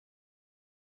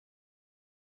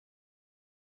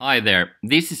Hi there,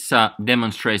 this is a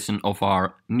demonstration of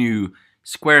our new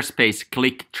Squarespace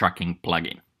click tracking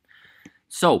plugin.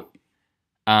 So,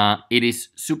 it is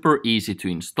super easy to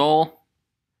install.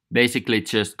 Basically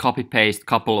just copy paste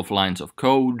couple of lines of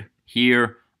code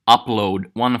here, upload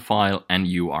one file and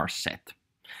you are set.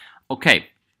 Okay,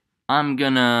 I'm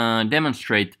gonna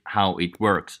demonstrate how it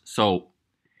works. So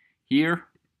here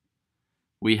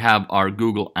we have our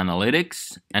Google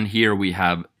Analytics, and here we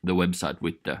have the website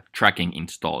with the tracking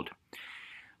installed.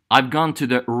 I've gone to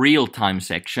the real-time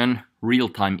section,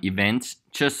 real-time events,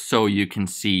 just so you can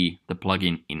see the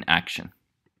plugin in action.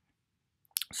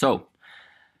 So,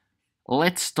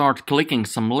 let's start clicking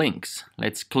some links.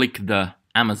 Let's click the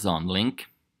Amazon link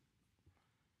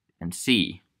and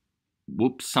see.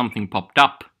 Whoops, something popped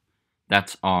up.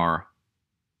 That's our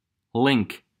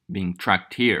link being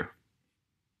tracked here.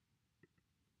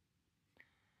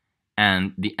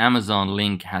 And the Amazon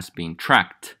link has been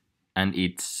tracked, and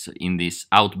it's in this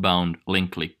outbound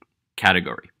link click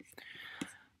category.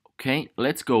 Okay,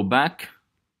 let's go back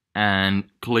and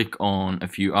click on a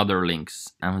few other links.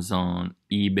 Amazon,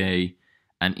 eBay,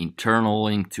 an internal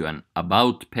link to an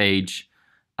about page,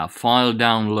 a file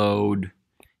download,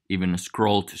 even a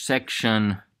scroll to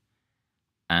section,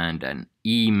 and an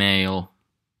email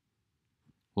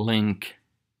link,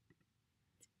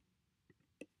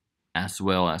 as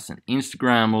well as an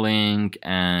Instagram link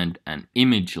and an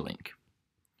image link.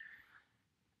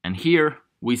 And here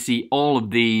we see all of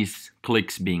these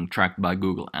clicks being tracked by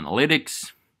Google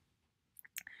Analytics,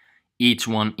 each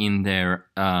one in their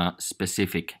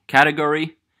specific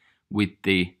category with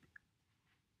the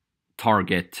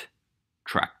target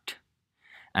tracked.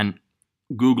 And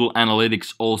Google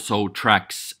Analytics also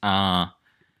tracks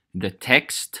the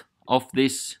text of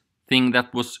this thing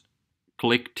that was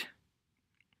clicked,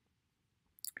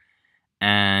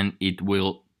 and it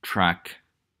will track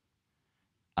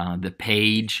the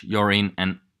page you're in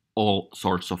and all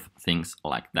sorts of things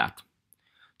like that.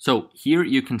 So here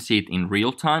you can see it in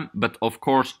real time, but of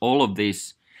course all of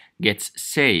this gets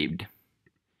saved.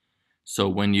 So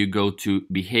when you go to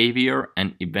behavior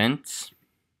and events,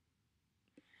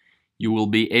 you will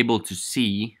be able to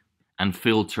see and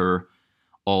filter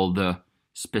all the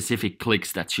specific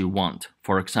clicks that you want.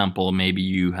 For example, maybe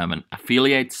you have an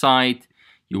affiliate site,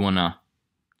 you want to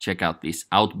check out these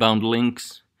outbound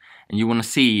links, and you want to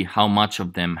see how much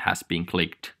of them has been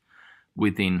clicked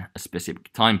within a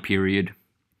specific time period.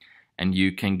 And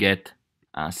you can get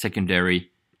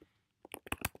secondary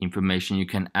information. You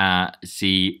can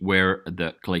see where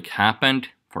the click happened.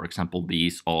 For example,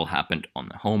 these all happened on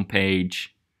the home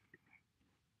page.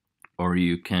 Or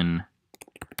you can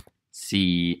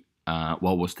see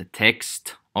what was the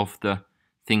text of the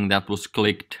thing that was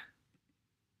clicked,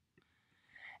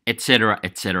 etc.,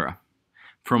 etc.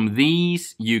 From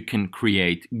these you can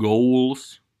create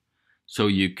goals, so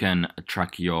you can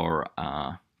track your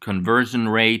conversion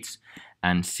rates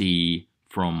and see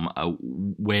from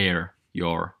where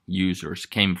your users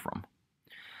came from.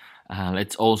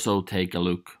 Let's also take a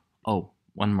look. Oh,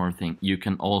 one more thing. You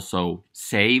can also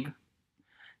save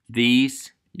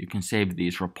these. You can save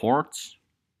these reports.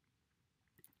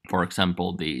 For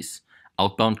example, these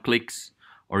outbound clicks,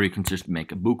 or you can just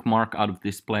make a bookmark out of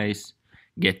this place,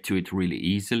 get to it really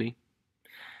easily.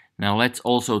 Now let's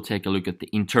also take a look at the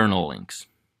internal links.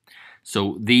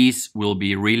 So these will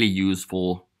be really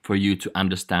useful for you to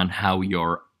understand how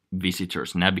your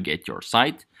visitors navigate your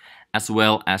site, as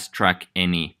well as track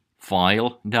any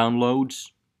file downloads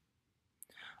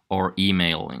or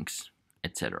email links,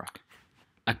 etc.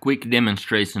 A quick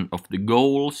demonstration of the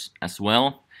goals as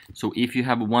well. So if you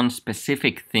have one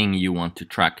specific thing you want to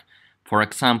track, for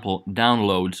example,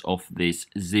 downloads of this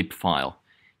zip file,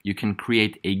 you can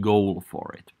create a goal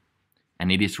for it.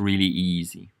 And it is really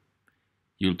easy.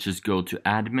 You'll just go to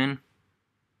admin,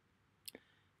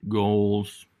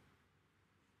 goals,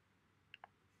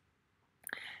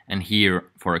 and here,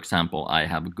 for example, I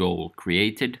have a goal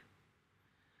created.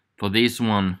 For this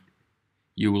one,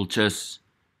 you will just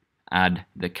add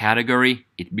the category.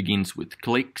 It begins with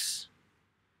clicks.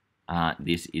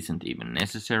 This isn't even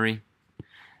necessary.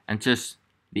 And just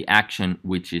the action,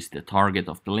 which is the target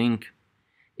of the link,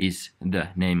 is the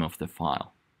name of the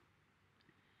file.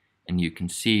 And you can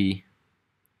see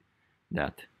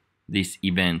that this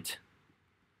event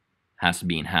has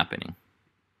been happening.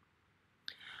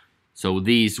 So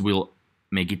these will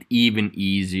make it even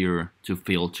easier to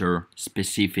filter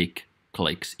specific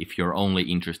clicks if you're only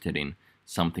interested in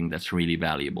something that's really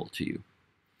valuable to you.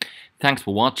 Thanks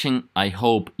for watching. I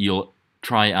hope you'll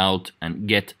try out and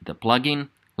get the plugin.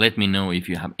 Let me know if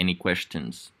you have any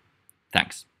questions.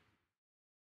 Thanks.